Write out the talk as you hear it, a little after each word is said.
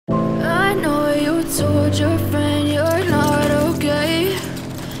told your friend you're not okay?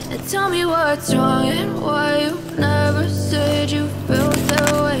 And tell me what's wrong and why you never said you felt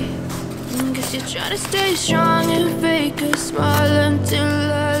that way. Guess you're trying to stay strong and fake a smile until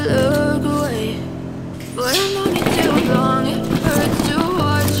I look away. But I've known you too long, it hurts to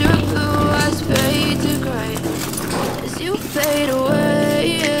watch your blue eyes fade to gray as you fade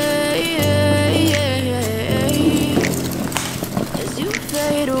away, as you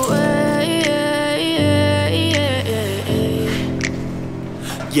fade away.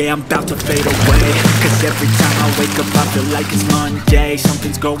 Yeah, I'm about to fade away, cause every time I wake up I feel like it's Monday.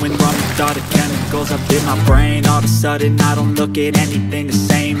 Something's going wrong with all the chemicals up in my brain. All of a sudden I don't look at anything the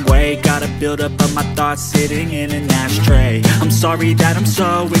same way. Got a buildup of my thoughts sitting in an ashtray. I'm sorry that I'm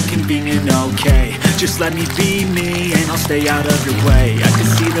so inconvenient, okay? Just let me be me and I'll stay out of your way. I can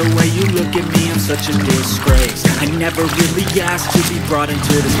see the way you look at me, I'm such a disgrace. I never really asked to be brought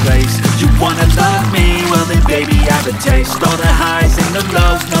into this place. You wanna love me? Well then baby I have a taste. All the highs and the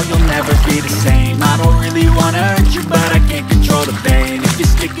lows, no you'll never be the same. I don't really wanna hurt you but I can't control the pain. If you're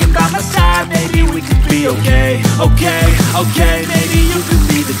sticking by my side, maybe we could be okay. Okay, maybe you could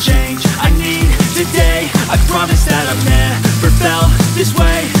be the change I need today. I promise that I've never felt this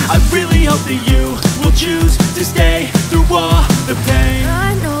way. I really hope that you will choose to stay through all the pain.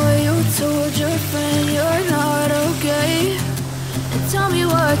 I know you told your friend you're not okay. And tell me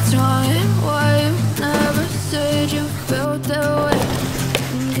what's wrong and why you never said you felt that way.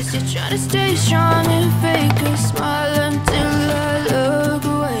 Guess you're trying to stay strong and fake a smile until I look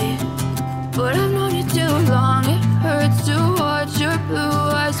away. But I've known you too long, it hurts to watch your blue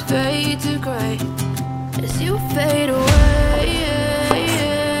eyes fade to gray as you fade away,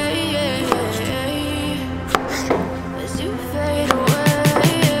 as you fade away,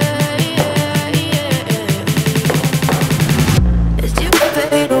 as you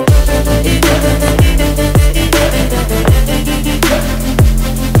fade away.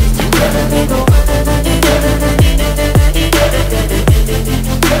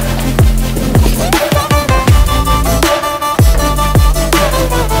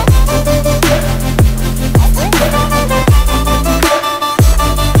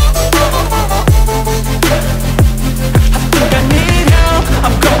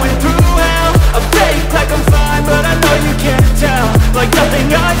 Like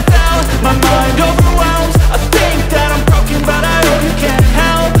nothing I felt, my mind overwhelmed.